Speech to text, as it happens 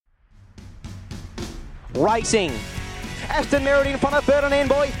racing. Aston Merritt in front of Ferdinand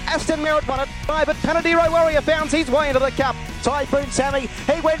Boy. Aston Merritt won it by, but Panadero Warrior found his way into the cup. Typhoon Sammy,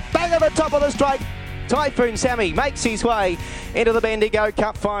 he went bang at the top of the straight. Typhoon Sammy makes his way into the Bendigo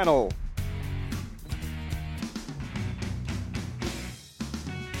Cup final.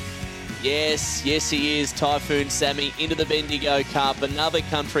 Yes, he is. Typhoon Sammy into the Bendigo Cup. Another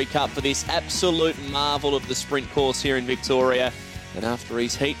country cup for this absolute marvel of the sprint course here in Victoria. And after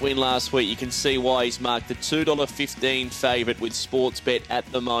his heat win last week, you can see why he's marked the $2.15 favourite with Sportsbet at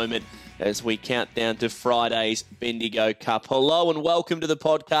the moment as we count down to Friday's Bendigo Cup. Hello and welcome to the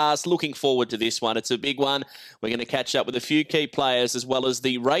podcast. Looking forward to this one. It's a big one. We're going to catch up with a few key players as well as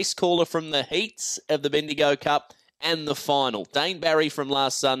the race caller from the heats of the Bendigo Cup and the final. Dane Barry from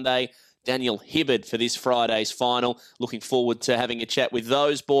last Sunday, Daniel Hibbard for this Friday's final. Looking forward to having a chat with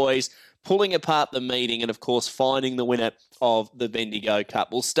those boys, pulling apart the meeting and, of course, finding the winner of the Bendigo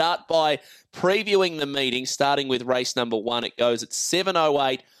Cup. We'll start by previewing the meeting, starting with race number 1. It goes at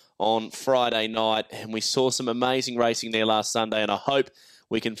 7:08 on Friday night, and we saw some amazing racing there last Sunday, and I hope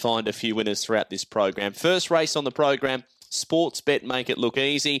we can find a few winners throughout this program. First race on the program, Sportsbet Make It Look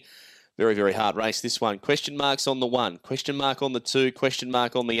Easy. Very, very hard race, this one. Question marks on the 1, question mark on the 2, question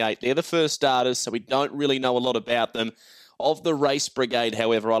mark on the 8. They're the first starters, so we don't really know a lot about them. Of the race brigade,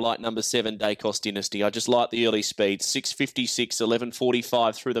 however, I like number 7, Dacos Dynasty. I just like the early speed, 6:56,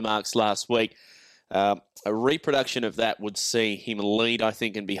 11:45 through the marks last week. A reproduction of that would see him lead, I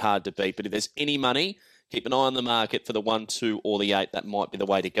think, and be hard to beat. But if there's any money, keep an eye on the market for the 1, 2, or the 8. That might be the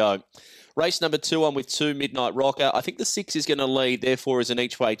way to go. Race number 2 on with 2, Midnight Rocker. I think the 6 is going to lead, therefore is an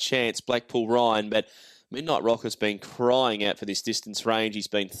each-way chance, Blackpool Ryan. But Midnight Rocker's been crying out for this distance range. He's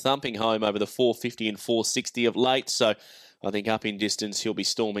been thumping home over the 450 and 460 of late. So I think up in distance, he'll be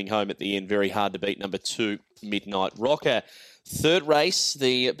storming home at the end. Very hard to beat number 2, Midnight Rocker. Third race,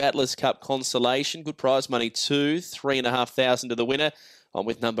 the Battlers Cup Consolation. Good prize money, 3,500 to the winner. I'm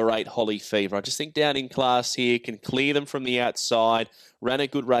with number 8, Holly Fever. I just think down in class here, can clear them from the outside. Ran a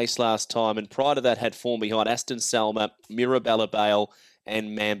good race last time, and prior to that had form behind Aston Selma, Mirabella Bale,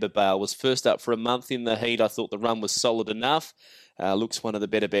 and Mamba Bale. Was first up for a month in the heat. I thought the run was solid enough. Looks one of the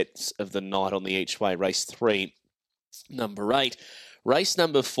better bets of the night on the each way. Race 3, number 8. Race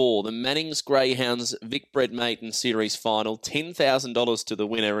number 4, the Mannings Greyhounds Vic Bred Maiden Series Final, $10,000 to the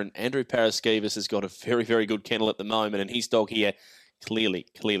winner, and Andrew Paraskevas has got a very, very good kennel at the moment, and his dog here, clearly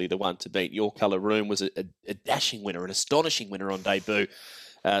the one to beat. Your Colour Room was a dashing winner, an astonishing winner on debut.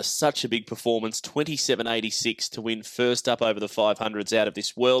 Such a big performance, 27.86 to win first up over the 500s out of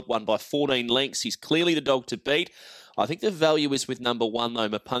this world, won by 14 lengths. He's clearly the dog to beat. I think the value is with number 1, though,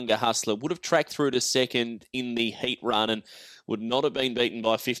 Mapunga Hustler. Would have tracked through to second in the heat run and would not have been beaten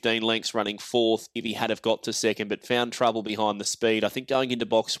by 15 lengths running fourth if he had have got to second, but found trouble behind the speed. I think going into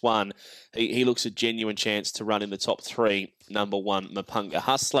box 1, he looks a genuine chance to run in the top 3. Number 1, Mapunga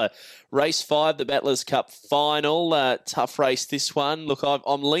Hustler. Race 5, the Battlers Cup Final. Tough race, this one. Look,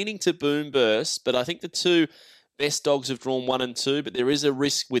 I'm leaning to Boom Burst, but I think the 2 best dogs have drawn 1 and 2, but there is a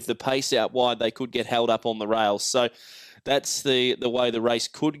risk with the pace out wide. They could get held up on the rails. So that's the way the race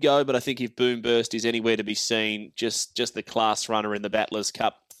could go, but I think if Boom Burst is anywhere to be seen, just the class runner in the Battlers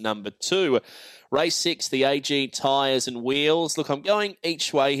Cup, number 2. Race 6, the AG Tyres and Wheels. Look, I'm going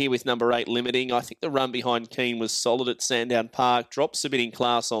each way here with number 8, Limiting. I think the run behind Keen was solid at Sandown Park. Drops a bit in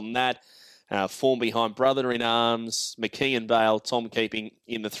class on that. Form behind Brother in Arms, McKee and Bale, Tom keeping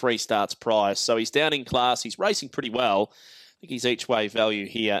in the 3 starts prior. So he's down in class. He's racing pretty well. I think he's each way value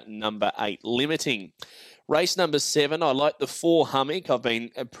here, number 8, Limiting. Race number 7, I like the 4, Hummick. I've been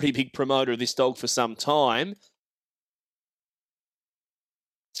a pretty big promoter of this dog for some time.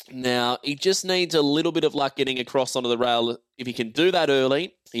 Now, he just needs a little bit of luck getting across onto the rail. If he can do that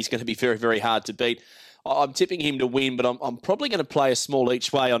early, he's going to be very, very hard to beat. I'm tipping him to win, but I'm probably going to play a small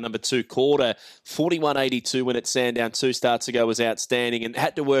each way on number 2, Quarter. 41.82 when at Sandown 2 starts ago was outstanding and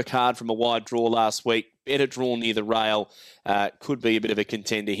had to work hard from a wide draw last week. Better drawn near the rail. Could be a bit of a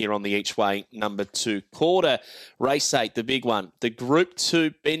contender here on the each way, number 2, Quarter. Race 8, the big one. The Group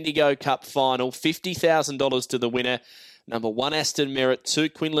 2 Bendigo Cup Final, $50,000 to the winner. Number 1, Aston Merritt, 2,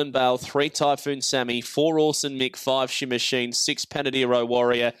 Quinlan Bale, 3, Typhoon Sammy, 4, Orson Mick, 5, Shimmer Sheen, 6, Panadero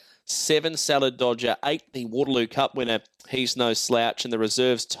Warrior, 7, Salad Dodger, 8, the Waterloo Cup winner, He's No Slouch, and the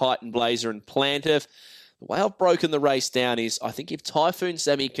reserves, Titan Blazer and Plantive. The way I've broken the race down is I think if Typhoon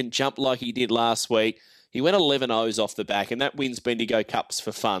Sammy can jump like he did last week, he went 11 O's off the back, and that wins Bendigo Cups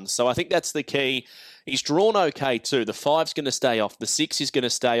for fun. So I think that's the key. He's drawn okay too. The 5's going to stay off. The 6 is going to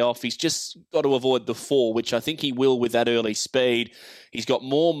stay off. He's just got to avoid the 4, which I think he will with that early speed. He's got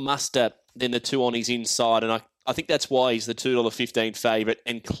more muster than the 2 on his inside, and I I think that's why he's the $2.15 favourite,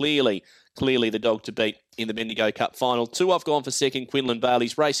 and clearly the dog to beat in the Bendigo Cup final. 2 I've gone for second, Quinlan Vale.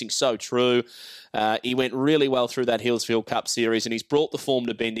 He's racing so true. He went really well through that Hillsfield Cup series, and he's brought the form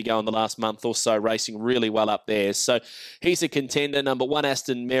to Bendigo in the last month or so, racing really well up there. So he's a contender. Number 1,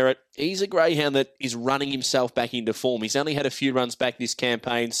 Aston Merritt. He's a greyhound that is running himself back into form. He's only had a few runs back this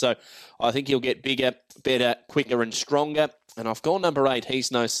campaign, so I think he'll get bigger, better, quicker and stronger. And I've gone number 8,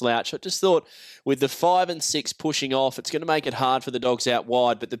 He's No Slouch. I just thought with the 5 and 6 pushing off, it's going to make it hard for the dogs out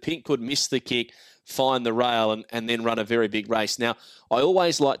wide, but the pink could miss the kick, find the rail, and then run a very big race. Now, I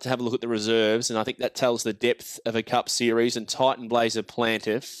always like to have a look at the reserves, and I think that tells the depth of a Cup series, and Titan Blazer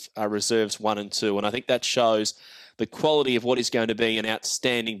Plantiff are reserves 1 and 2, and I think that shows the quality of what is going to be an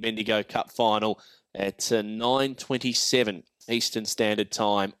outstanding Bendigo Cup final at 9:27 Eastern Standard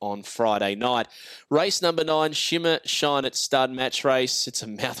Time on Friday night. Race number 9, Shimmer Shine at Stud Match Race. It's a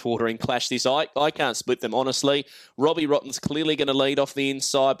mouth-watering clash, this. I can't split them, honestly. Robbie Rotten's clearly going to lead off the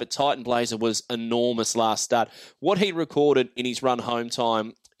inside, but Titan Blazer was enormous last start. What he recorded in his run home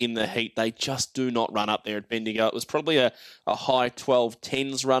time in the heat, they just do not run up there at Bendigo. It was probably a high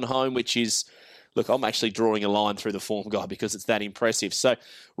 12:10s run home, which is... Look, I'm actually drawing a line through the form guide because it's that impressive. So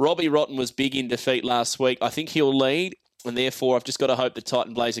Robbie Rotten was big in defeat last week. I think he'll lead, and therefore I've just got to hope that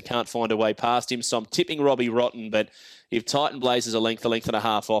Titan Blazer can't find a way past him. So I'm tipping Robbie Rotten, but if Titan Blazer's a length and a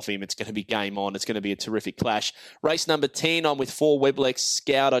half off him, it's going to be game on. It's going to be a terrific clash. Race number 10, I'm with 4 Weblex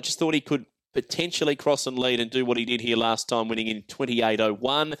Scout. I just thought he could potentially cross and lead and do what he did here last time, winning in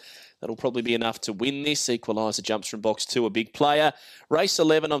 28.01. That'll probably be enough to win this. Equaliser jumps from box 2, a big player. Race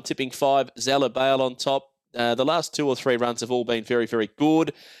 11, I'm tipping 5, Zala Bale on top. The last 2 or 3 runs have all been very, very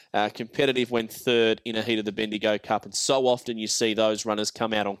good. Competitive went third in a heat of the Bendigo Cup, and so often you see those runners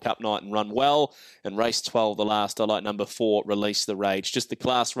come out on Cup night and run well. And race 12, the last, I like number 4, Release the Rage. Just the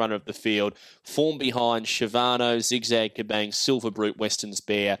class runner of the field. Form behind Shivano, Zigzag Kabang, Silver Brute, Weston's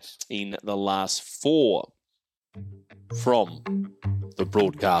Bear in the last 4. From the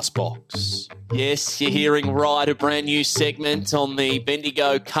broadcast box. Yes, you're hearing right, a brand new segment on the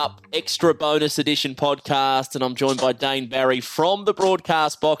Bendigo Cup Extra Bonus Edition podcast, and I'm joined by Dane Barry from the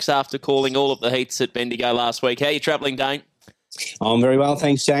broadcast box after calling all of the heats at Bendigo last week. How are you travelling, Dane? I'm very well,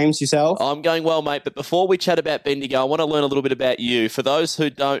 thanks, James. Yourself? I'm going well, mate, but before we chat about Bendigo, I want to learn a little bit about you. For those who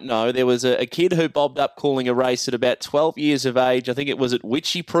don't know, there was a kid who bobbed up calling a race at about 12 years of age. I think it was at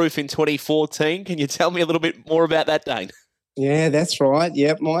Witchy Proof in 2014. Can you tell me a little bit more about that, Dane? Yeah, that's right.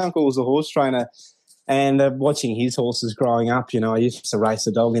 Yep, my uncle was a horse trainer, and watching his horses growing up, I used to race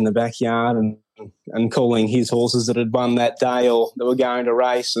a dog in the backyard and calling his horses that had won that day or that were going to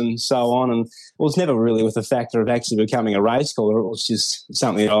race and so on. And it was never really with the factor of actually becoming a race caller. It was just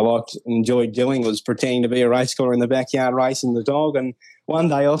something that I liked, enjoyed doing, was pretending to be a race caller in the backyard racing the dog. And one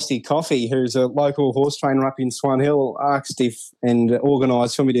day, Osty Coffey, who's a local horse trainer up in Swan Hill, asked if and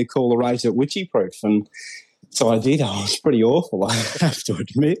organised for me to call a race at Witchy Proof. And so I did. I was pretty awful, I have to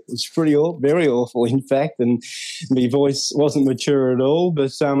admit. It was pretty awful, very awful, in fact, and my voice wasn't mature at all.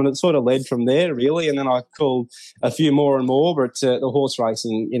 But and it sort of led from there, really. And then I called a few more and more. But the horse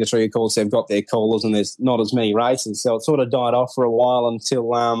racing industry, of course, they've got their callers, and there's not as many races. So it sort of died off for a while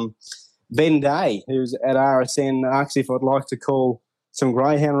until Ben Day, who's at RSN, asked if I'd like to call some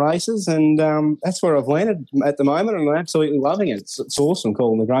greyhound races, and that's where I've landed at the moment, and I'm absolutely loving it. It's awesome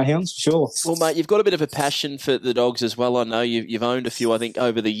calling the greyhounds, for sure. Well, mate, you've got a bit of a passion for the dogs as well. I know you've owned a few, I think,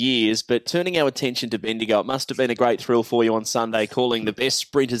 over the years, but turning our attention to Bendigo, it must have been a great thrill for you on Sunday, calling the best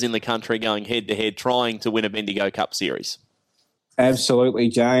sprinters in the country going head-to-head, trying to win a Bendigo Cup series. Absolutely,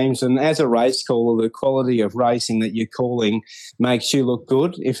 James. And as a race caller, the quality of racing that you're calling makes you look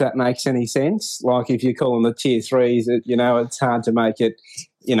good, if that makes any sense. Like if you're calling the tier threes, it's hard to make it,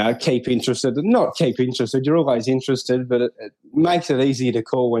 keep interested. Not keep interested, you're always interested, but it makes it easier to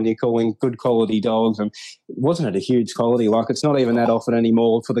call when you're calling good quality dogs. And wasn't it a huge quality? Like it's not even that often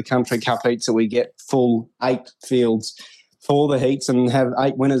anymore for the Country Cup heats that we get full 8 fields for the heats and have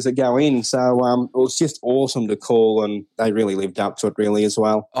 8 winners that go in. So it was just awesome to call, and they really lived up to it really as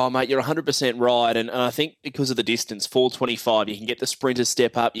well. Oh, mate, you're 100% right. And I think because of the distance, 425, you can get the sprinters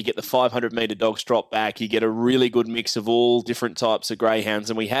step up, you get the 500-metre dogs drop back, you get a really good mix of all different types of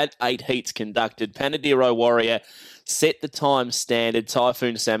greyhounds. And we had 8 heats conducted. Panadero Warrior set the time standard.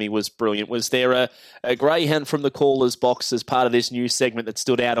 Typhoon Sammy was brilliant. Was there a greyhound from the caller's box as part of this new segment that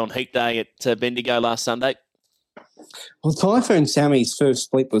stood out on heat day at Bendigo last Sunday? Well, Typhoon Sammy's first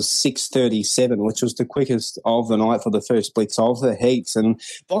split was 6:37, which was the quickest of the night for the first splits of the heats. And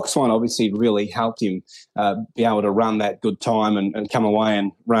box one obviously really helped him be able to run that good time and come away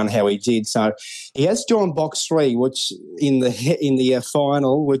and run how he did. So he has joined box three, which in the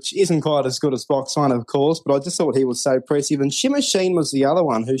final, which isn't quite as good as box one, of course, but I just thought he was so impressive. And Shimmer Sheen was the other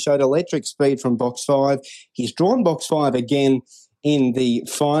one who showed electric speed from box five. He's drawn box five again in the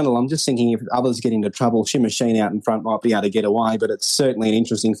final. I'm just thinking if others get into trouble, Shimmer Sheen out in front might be able to get away, but it's certainly an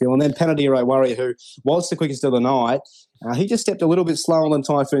interesting feel. And then Panadero Warrior, who was the quickest of the night, he just stepped a little bit slower than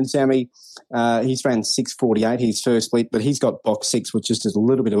Typhoon Sammy. He's ran 6:48 his first split, but he's got box six, which is just a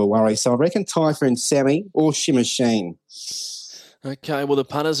little bit of a worry. So I reckon Typhoon Sammy or Shimmer Sheen. Okay, well, the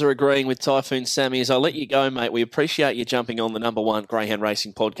punters are agreeing with Typhoon Sammy. As I let you go, mate, we appreciate you jumping on the number one greyhound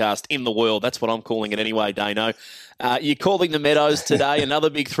racing podcast in the world. That's what I'm calling it anyway, Dano. You're calling the Meadows today.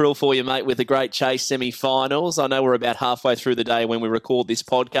 Another big thrill for you, mate, with the Great Chase semi-finals. I know we're about halfway through the day when we record this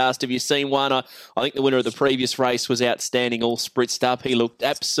podcast. Have you seen one? I think the winner of the previous race was outstanding, all spritzed up. He looked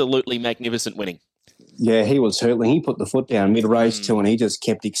absolutely magnificent winning. Yeah, he was hurtling. He put the foot down mid-race too, and he just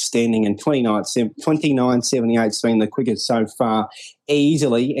kept extending. And 29.78's been the quickest so far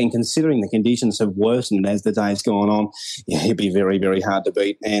easily. And considering the conditions have worsened as the day's gone on, yeah, he'd be very, very hard to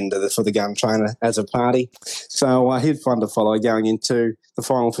beat. And for the gun trainer as a party. So he'd fun to follow going into the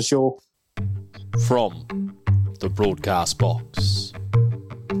final for sure. From the broadcast box.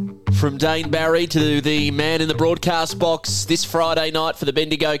 From Dane Barry to the man in the broadcast box this Friday night for the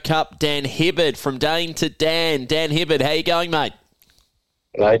Bendigo Cup, Dan Hibbard. From Dane to Dan. Dan Hibbard, how you going, mate?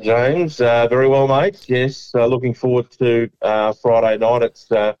 Hey, James. Very well, mate. Yes, looking forward to Friday night.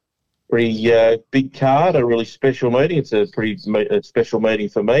 It's a pretty big card, a really special meeting. It's a pretty special meeting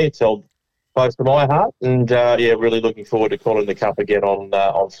for me. It's held close to my heart, and really looking forward to calling the Cup again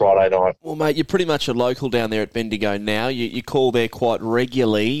on Friday night. Well, mate, you're pretty much a local down there at Bendigo now. You call there quite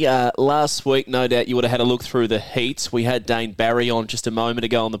regularly. Last week, no doubt, you would have had a look through the heats. We had Dane Barry on just a moment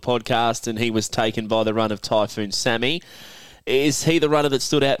ago on the podcast, and he was taken by the run of Typhoon Sammy. Is he the runner that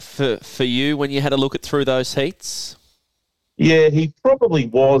stood out for you when you had a look through those heats? Yeah, he probably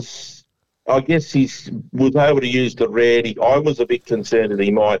was. I guess he was able to use the red. I was a bit concerned that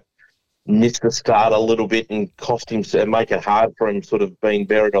he might miss the start a little bit and cost him and make it hard for him, sort of being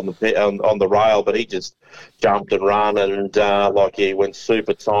buried on the rail. But he just jumped and ran and he went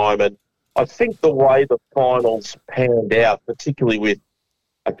super time. And I think the way the finals panned out, particularly with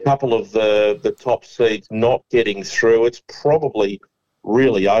a couple of the top seeds not getting through, it's probably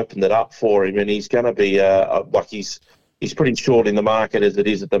really opened it up for him. And he's going to be he's pretty short in the market as it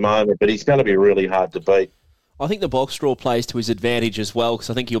is at the moment, but he's going to be really hard to beat. I think the box draw plays to his advantage as well,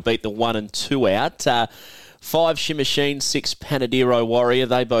 because I think he'll beat the 1 and 2 out. 5 Shimmer Sheen, 6 Panadero Warrior.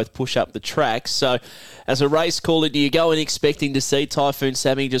 They both push up the track. So as a race caller, do you go in expecting to see Typhoon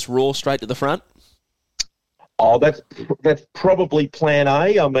Sammy just roar straight to the front? Oh, that's probably plan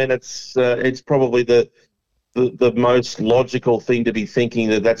A. I mean, it's probably the most logical thing to be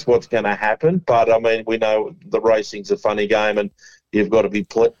thinking that's what's going to happen. But, I mean, we know the racing's a funny game and you've got to be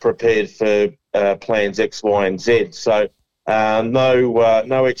prepared for plans X, Y, and Z. So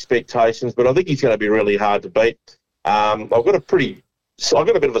no expectations, but I think he's going to be really hard to beat. I've got a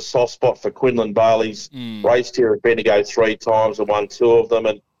bit of a soft spot for Quinlan Bailey's raced here at Bendigo 3 times and won 2 of them,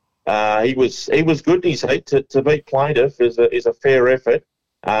 and he was good in his heat. To beat Plaintiff is a fair effort.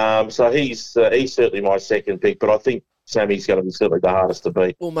 So he's certainly my second pick, but I think Sammy's going to be certainly the hardest to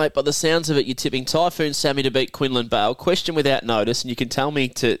beat. Well, mate, by the sounds of it, you're tipping Typhoon Sammy to beat Quinlan Bale. Question without notice, and you can tell me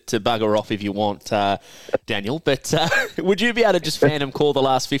to bugger off if you want, Daniel, but would you be able to just phantom call the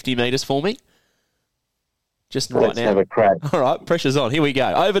last 50 metres for me? Just right now. Let's have a crack. All right, pressure's on. Here we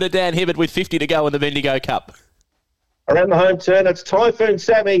go. Over to Dan Hibbard with 50 to go in the Bendigo Cup. Around the home turn, it's Typhoon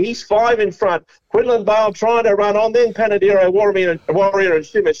Sammy. He's 5 in front. Quinlan Bale trying to run on, then Panadero Warrior and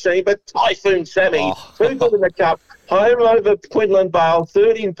Shimmer Sheen, but Typhoon Sammy, 2 good in the Cup. Home over Quinlan Bale,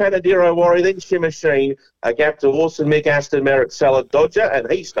 3rd in Panadero Warrior, then Shimmer Sheen. A gap to Orson Mick, Aston Merritt, Salad Dodger, and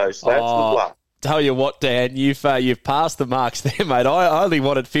he's no stats. Good luck. Tell you what, Dan, you've passed the marks there, mate. I only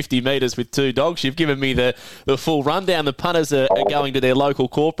wanted 50 metres with 2 dogs. You've given me the full rundown. The punters are going to their local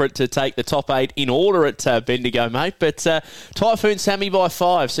corporate to take the top 8 in order at Bendigo, mate. But Typhoon Sammy by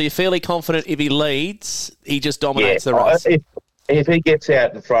 5, so you're fairly confident if he leads, he just dominates the race. If he gets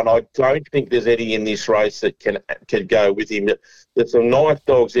out in front, I don't think there's any in this race that can go with him. There's some nice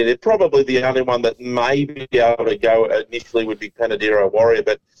dogs in it. Probably the only one that may be able to go initially would be Panadero Warrior,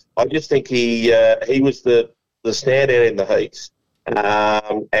 but I just think he was the standout in the heats.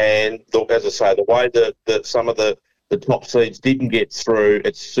 And look, as I say, the way that some of the the top seeds didn't get through,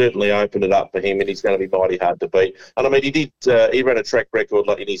 it's certainly opened it up for him, and he's going to be mighty hard to beat. And I mean, he ran a track record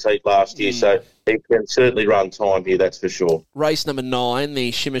in his heat last year, so he can certainly run time here, that's for sure. Race number 9,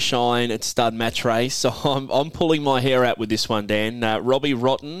 the Shimmer Shine at Stud Match Race. So I'm pulling my hair out with this one, Dan. Robbie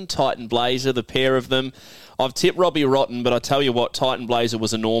Rotten, Titan Blazer, the pair of them. I've tipped Robbie Rotten, but I tell you what, Titan Blazer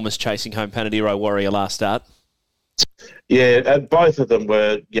was enormous chasing home Panadero Warrior last start. Yeah, both of them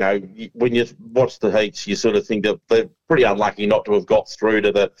were, when you watch the heats, you sort of think that they're pretty unlucky not to have got through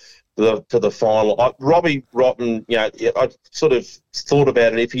to the final. Robbie Rotten, I sort of thought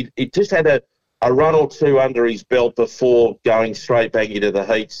about it. If he just had a run or two under his belt before going straight back into the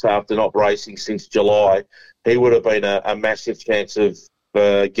heats after not racing since July, he would have been a massive chance of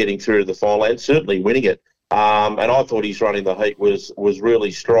getting through to the final and certainly winning it. And I thought his run in the heat was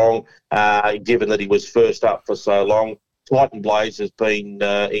really strong, given that he was first up for so long. Titan Blaze has been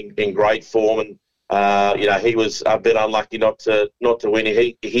in great form, and he was a bit unlucky not to win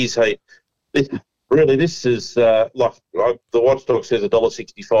his heat. This is like the Watchdog says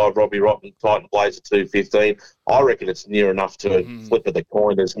 $1.65. Robbie Rotten, Titan Blaze at $2.15. I reckon it's near enough to flip of the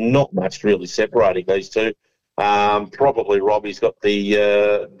coin. There's not much really separating these two. Probably Robbie's got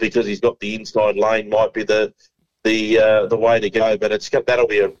because he's got the inside lane, might be the way to go, but that'll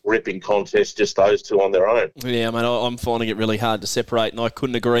be a ripping contest, just those two on their own. Yeah, I mean, I'm finding it really hard to separate, and I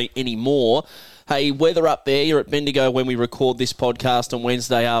couldn't agree any more. Hey, weather up there, you're at Bendigo when we record this podcast on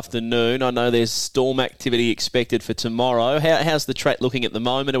Wednesday afternoon. I know there's storm activity expected for tomorrow. How's the track looking at the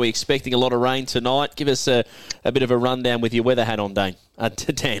moment? Are we expecting a lot of rain tonight? Give us a bit of a rundown with your weather hat on, Dan.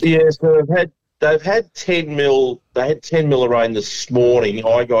 Yeah, so they've had 10 mil. They had 10 mil of rain this morning.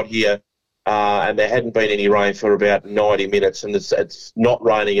 I got here, and there hadn't been any rain for about 90 minutes, and it's not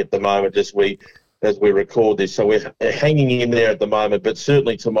raining at the moment as we record this. So we're hanging in there at the moment, but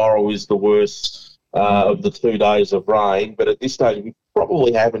certainly tomorrow is the worst of the 2 days of rain. But at this stage, we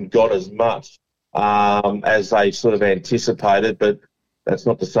probably haven't got as much as they sort of anticipated, but that's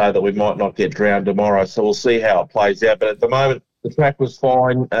not to say that we might not get drowned tomorrow. So we'll see how it plays out. But at the moment, the track was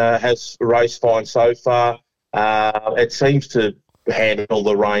fine, has raced fine so far. It seems to handle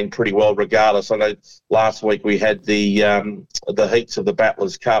the rain pretty well regardless. I know last week we had the heats of the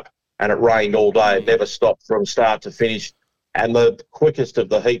Battlers Cup, and it rained all day. It never stopped from start to finish. And the quickest of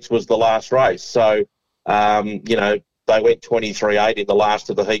the heats was the last race. So, they went 23.8 in the last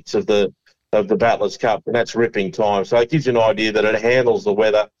of the heats of the Battlers Cup, and that's ripping time. So it gives you an idea that it handles the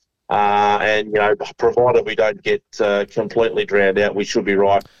weather. And provided we don't get completely drowned out, we should be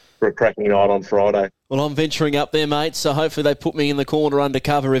right for a cracking night on Friday. Well, I'm venturing up there, mate, so hopefully they put me in the corner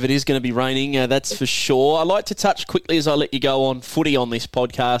undercover if it is going to be raining, that's for sure. I'd like to touch quickly as I let you go on footy on this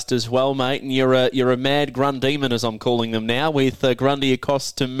podcast as well, mate, and you're a mad Grundeman, as I'm calling them now, with Grundy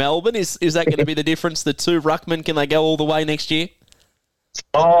across to Melbourne. Is that going to be the difference? The two ruckmen, can they go all the way next year?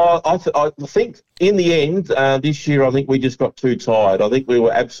 I think in the end, this year, I think we just got too tired. I think we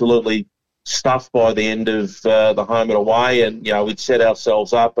were absolutely stuffed by the end of the home and away, and we'd set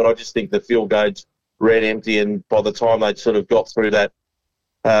ourselves up, but I just think the field gauge ran empty, and by the time they'd sort of got through that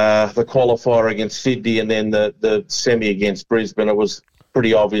the qualifier against Sydney and then the semi against Brisbane, it was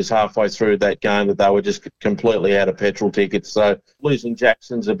pretty obvious halfway through that game that they were just completely out of petrol tickets. So losing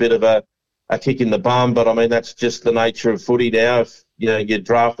Jackson's a bit of a kick in the bum, but I mean that's just the nature of footy now. If you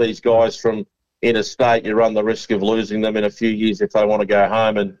draft these guys from interstate, you run the risk of losing them in a few years if they want to go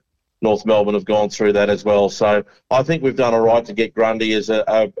home, and North Melbourne have gone through that as well. So I think we've done all right to get Grundy as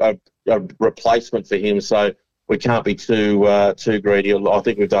a replacement for him. So we can't be too greedy. I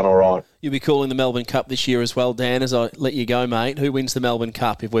think we've done all right. You'll be calling the Melbourne Cup this year as well, Dan, as I let you go, mate. Who wins the Melbourne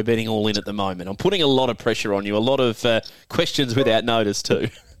Cup if we're betting all in at the moment? I'm putting a lot of pressure on you, a lot of questions without notice too.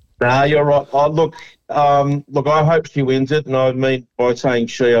 No, you're right. Look, I hope she wins it, and I mean by saying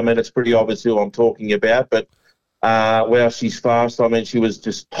she, I mean it's pretty obvious who I'm talking about. But she's fast. I mean, she was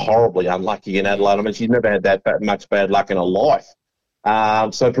just horribly unlucky in Adelaide. I mean, she's never had that much bad luck in her life.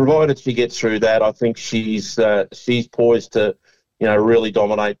 So provided she gets through that, I think she's poised to, really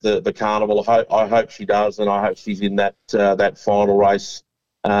dominate the carnival. I hope she does, and I hope she's in that final race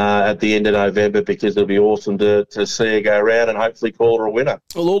at the end of November, because it'll be awesome to see her go around and hopefully call her a winner.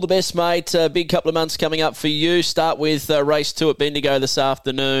 Well, all the best, mate. Big couple of months coming up for you. Start with race 2 at Bendigo this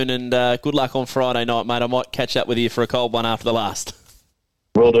afternoon, and good luck on Friday night, mate. I might catch up with you for a cold one after the last.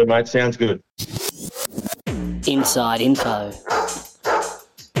 Will do, mate. Sounds good. Inside info.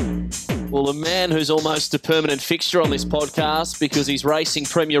 Well, a man who's almost a permanent fixture on this podcast because he's racing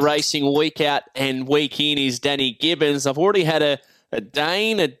Premier Racing week out and week in is Danny Gibbons. I've already had a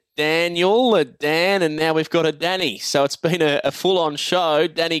Dane, a Daniel, a Dan, and now we've got a Danny. So it's been a full-on show.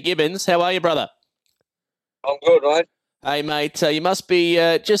 Danny Gibbons, how are you, brother? I'm good, mate. Hey, mate, you must be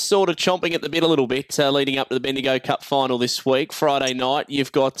just sort of chomping at the bit a little bit leading up to the Bendigo Cup final this week, Friday night.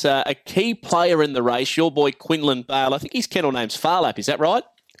 You've got a key player in the race, your boy Quinlan Bale. I think his kennel name's Farlap, is that right?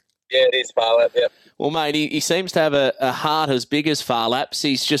 Yeah, it is Farlap, yep. Well, mate, he seems to have a heart as big as Farlap's.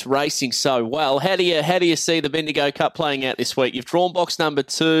 He's just racing so well. How do you see the Bendigo Cup playing out this week? You've drawn box number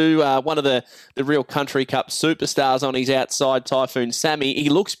 2, one of the real Country Cup superstars on his outside, Typhoon Sammy. He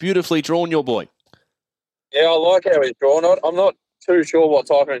looks beautifully drawn, your boy. Yeah, I like how he's drawn. I'm not too sure what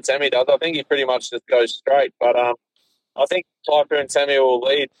Typhoon Sammy does. I think he pretty much just goes straight. But I think Typhoon Sammy will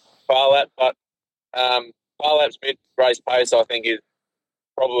lead Farlap. But Farlap's mid-race pace, I think, is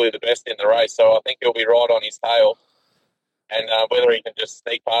probably the best in the race. So I think he'll be right on his tail. And whether he can just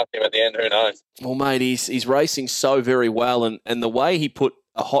sneak past him at the end, who knows? Well, mate, he's racing so very well. And the way he put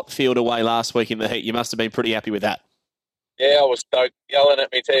a hot field away last week in the heat, you must have been pretty happy with that. Yeah, I was stoked, yelling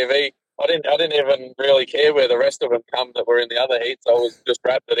at me TV. I didn't even really care where the rest of them come that were in the other heats. I was just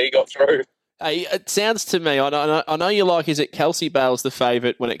wrapped that he got through. Hey, it sounds to me, I know you like, is it Kelsey Bale's the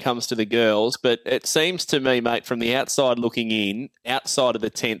favourite when it comes to the girls, but it seems to me, mate, from the outside looking in, outside of the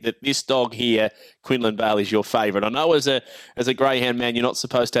tent, that this dog here, Quinlan Bale, is your favourite. I know as a greyhound man, you're not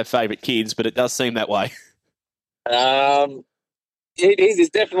supposed to have favourite kids, but it does seem that way. It is. It's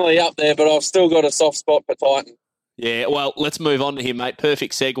definitely up there, but I've still got a soft spot for Titan. Yeah, well, let's move on to him, mate.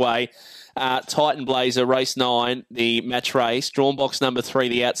 Perfect segue. Titan Blazer, race 9, the match race, drawn box number 3,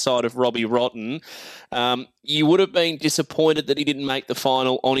 the outside of Robbie Rotten. You would have been disappointed that he didn't make the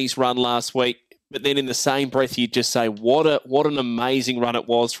final on his run last week, but then in the same breath, you'd just say, what an amazing run it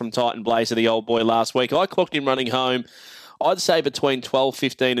was from Titan Blazer, the old boy, last week. I clocked him running home, I'd say between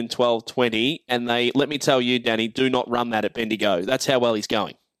 12.15 and 12.20, and let me tell you, Danny, do not run that at Bendigo. That's how well he's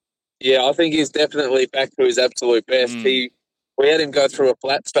going. Yeah, I think he's definitely back to his absolute best. We had him go through a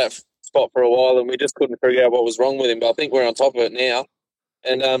flat spot for a while, and we just couldn't figure out what was wrong with him. But I think we're on top of it now.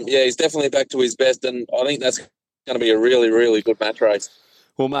 And, he's definitely back to his best, and I think that's going to be a really, really good match race.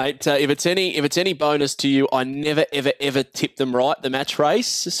 Well, mate, if it's any bonus to you, I never, ever, ever tip them right, the match race.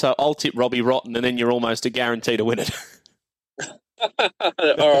 So I'll tip Robbie Rotten, and then you're almost a guarantee to win it. All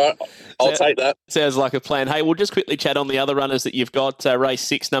right, I'll take that. Sounds like a plan. Hey, we'll just quickly chat on the other runners that you've got. Race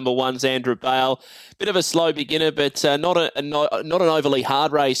 6, number 1's Andrew Bale. Bit of a slow beginner, but not an overly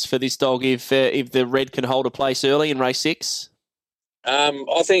hard race for this dog if the red can hold a place early in race 6.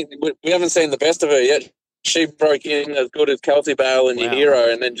 I think we haven't seen the best of her yet. She broke in as good as Kelsey Bale and your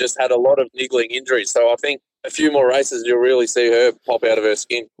hero, and then just had a lot of niggling injuries. So I think a few more races, you'll really see her pop out of her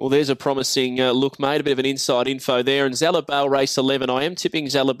skin. Well, there's a promising look, mate. A bit of an inside info there. And Zella Bale, race 11. I am tipping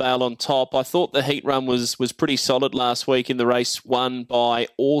Zella Bale on top. I thought the heat run was pretty solid last week in the race won by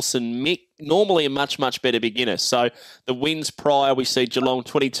Orson Mick. Normally a much, much better beginner. So the wins prior, we see Geelong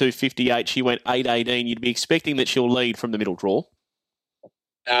 22.58. She went 8.18. You'd be expecting that she'll lead from the middle draw.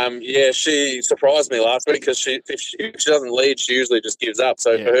 She surprised me last week because if she doesn't lead, she usually just gives up.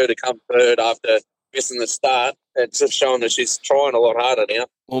 So for her to come third after missing the start, it's just showing that she's trying a lot harder now.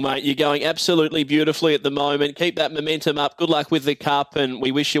 Well, mate, you're going absolutely beautifully at the moment. Keep that momentum up. Good luck with the Cup, and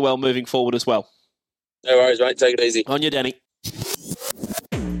we wish you well moving forward as well. No worries, mate. Take it easy. On you, Danny.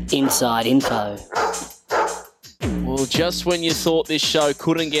 Inside info. Well, just when you thought this show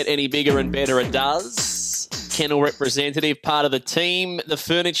couldn't get any bigger and better, it does. Kennel representative, part of the team. The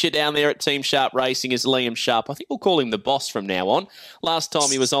furniture down there at Team Sharp Racing is Liam Sharp. I think we'll call him the boss from now on. Last time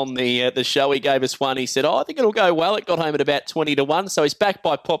he was on the show, he gave us one. He said, I think it'll go well. It got home at about 20-1, so he's back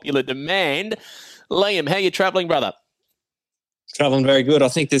by popular demand. Liam, how you travelling, brother? Travelling very good. I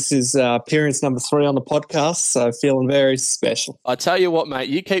think this is appearance number 3 on the podcast, so feeling very special. I tell you what, mate,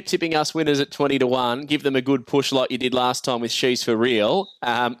 you keep tipping us winners at 20-1. Give them a good push like you did last time with She's For Real.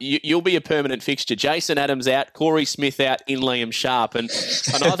 You'll be a permanent fixture. Jason Adams out, Corey Smith out, in Liam Sharp. And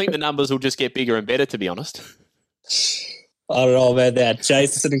I think the numbers will just get bigger and better, to be honest. I don't know about that.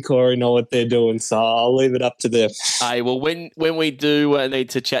 Jason and Corey know what they're doing, so I'll leave it up to them. Hey, well, when we do need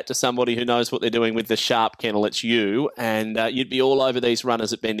to chat to somebody who knows what they're doing with the Sharp Kennel, it's you, and you'd be all over these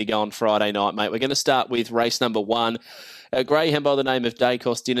runners at Bendigo on Friday night, mate. We're going to start with race number 1. A greyhound by the name of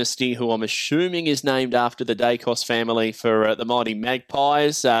Dacos Dynasty, who I'm assuming is named after the Dacos family for the mighty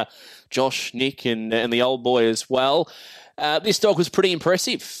Magpies, Josh, Nick, and the old boy as well. This dog was pretty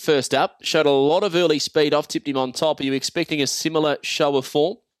impressive first up. Showed a lot of early speed. I've tipped him on top. Are you expecting a similar show of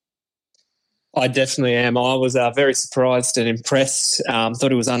form? I definitely am. I was very surprised and impressed.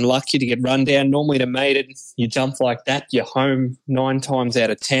 Thought it was unlucky to get run down. Normally to maiden, you jump like that, you're home 9 times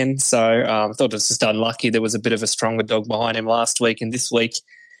out of 10. So I thought it was just unlucky. There was a bit of a stronger dog behind him last week, and this week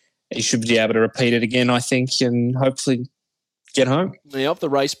he should be able to repeat it again, I think, and hopefully get home. Yeah, of the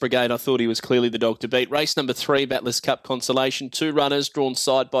race brigade, I thought he was clearly the dog to beat. Race number 3, Batless Cup Consolation. 2 runners drawn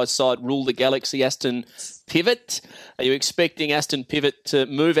side by side. Rule the Galaxy, Aston Pivot. Are you expecting Aston Pivot to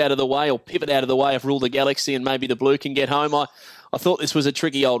move out of the way or pivot out of the way of Rule the Galaxy and maybe the blue can get home? I thought this was a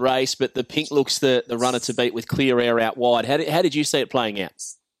tricky old race, but the pink looks the runner to beat with clear air out wide. How did you see it playing out?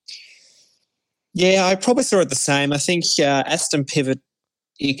 Yeah, I probably saw it the same. I think Aston Pivot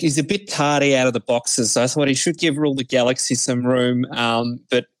is a bit tardy out of the boxes, so I thought he should give Rule the Galaxy some room,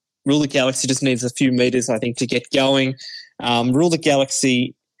 but Rule the Galaxy just needs a few metres, I think, to get going. Rule the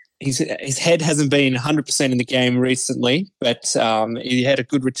Galaxy, his head hasn't been 100% in the game recently, but he had a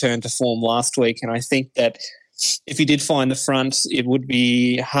good return to form last week, and I think that if he did find the front, it would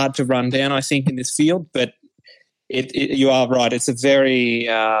be hard to run down, I think, in this field, but you are right. It's a very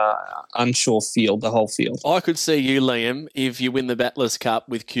unsure field, the whole field. I could see you, Liam, if you win the Batless Cup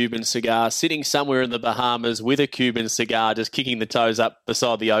with Cuban Cigar, sitting somewhere in the Bahamas with a Cuban Cigar, just kicking the toes up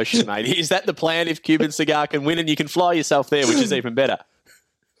beside the ocean, mate. Is that the plan if Cuban Cigar can win and you can fly yourself there, which is even better?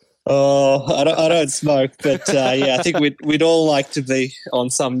 Oh, I don't smoke, but yeah, I think we'd all like to be on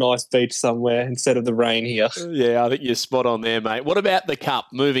some nice beach somewhere instead of the rain here. Yeah, I think you're spot on there, mate. What about the Cup?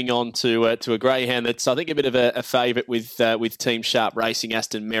 Moving on to a greyhound that's, I think, a bit of a favourite with Team Sharp Racing,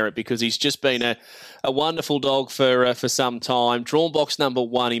 Aston Merritt, because he's just been a wonderful dog for some time. Drawn box number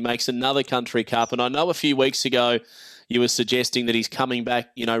 1, he makes another Country Cup, and I know a few weeks ago you were suggesting that he's coming back,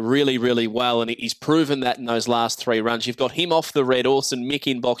 really, really well, and he's proven that in those last 3 runs. You've got him off the red horse and Mick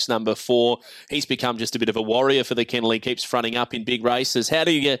in box number 4. He's become just a bit of a warrior for the kennel. He keeps fronting up in big races. How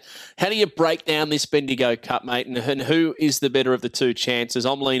do you break down this Bendigo Cup, mate, and who is the better of the 2 chances?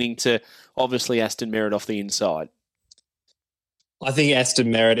 I'm leaning to, obviously, Aston Merritt off the inside. I think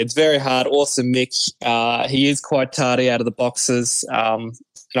Aston Merritt. It's very hard. Awesome Mick. He is quite tardy out of the boxes.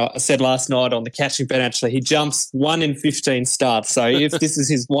 I said last night on the catching pen, actually, he jumps 1 in 15 starts. So if this is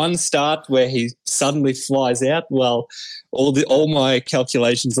his one start where he suddenly flies out, well, all my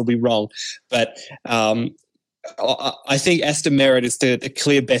calculations will be wrong. But I think Aston Merritt is the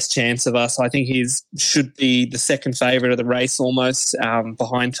clear best chance of us. I think he should be the second favourite of the race almost,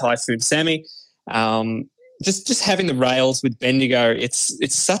 behind Typhoon Sammy. Just having the rails with Bendigo,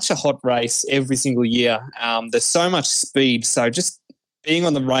 it's such a hot race every single year. There's so much speed, so just being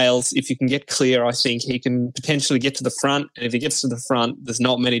on the rails, if you can get clear, I think he can potentially get to the front. And if he gets to the front, there's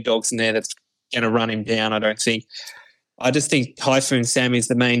not many dogs in there that's going to run him down, I don't think. I just think Typhoon Sammy is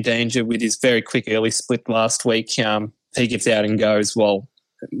the main danger with his very quick early split last week. If he gets out and goes, well,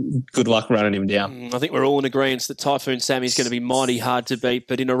 good luck running him down. I think we're all in agreement that Typhoon Sammy is going to be mighty hard to beat,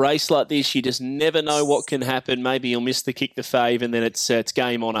 but in a race like this, you just never know what can happen. Maybe he'll miss the kick the fave, and then it's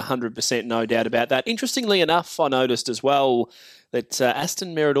game on 100%, no doubt about that. Interestingly enough, I noticed as well that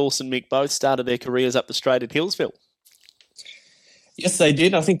Aston Merritt, Orson Mick both started their careers up the straight at Hillsville. Yes, they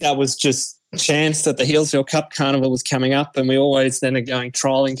did. I think that was just chance that the Hillsville Cup Carnival was coming up, and we always then are going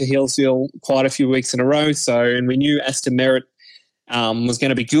trialling to Hillsville quite a few weeks in a row. And we knew Aston Merritt was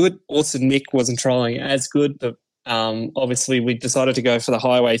going to be good. Orson Mick wasn't trialling as good, but obviously we decided to go for the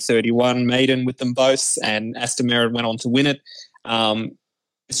Highway 31 maiden with them both, and Aston Merritt went on to win it.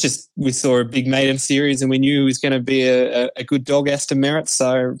 It's just we saw a big maiden series and we knew he was going to be a good dog, Aston Merritt,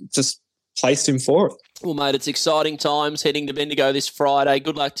 so just placed him for it. Well, mate, it's exciting times heading to Bendigo this Friday.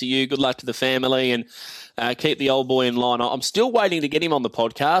 Good luck to you, good luck to the family, and keep the old boy in line. I'm still waiting to get him on the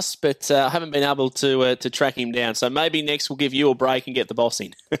podcast, but I haven't been able to track him down. So maybe next we'll give you a break and get the boss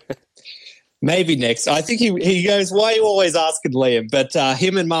in. Maybe next. I think he goes, why are you always asking Liam? But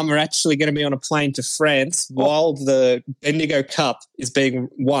him and Mum are actually going to be on a plane to France while the Bendigo Cup is being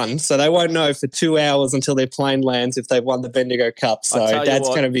won. So they won't know for 2 hours until their plane lands if they've won the Bendigo Cup. So Dad's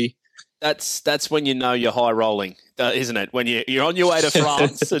going to be... That's when you know you're high rolling, isn't it? When you're on your way to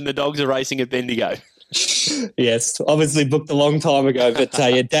France and the dogs are racing at Bendigo. Yes, obviously booked a long time ago, but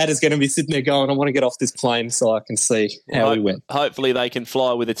Dad is going to be sitting there going, I want to get off this plane so I can see how he went. Hopefully they can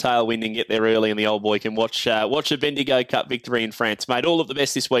fly with a tailwind and get there early and the old boy can watch a Bendigo Cup victory in France. Mate, all of the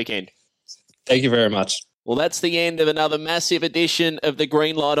best this weekend. Thank you very much. Well, that's the end of another massive edition of the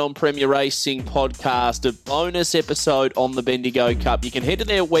Green Light on Premier Racing podcast, a bonus episode on the Bendigo Cup. You can head to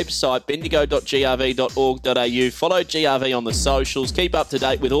their website, bendigo.grv.org.au, follow GRV on the socials, keep up to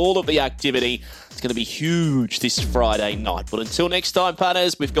date with all of the activity. It's going to be huge this Friday night. But until next time,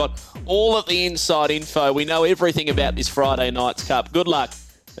 punters, we've got all of the inside info. We know everything about this Friday night's Cup. Good luck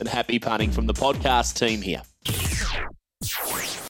and happy punting from the podcast team here.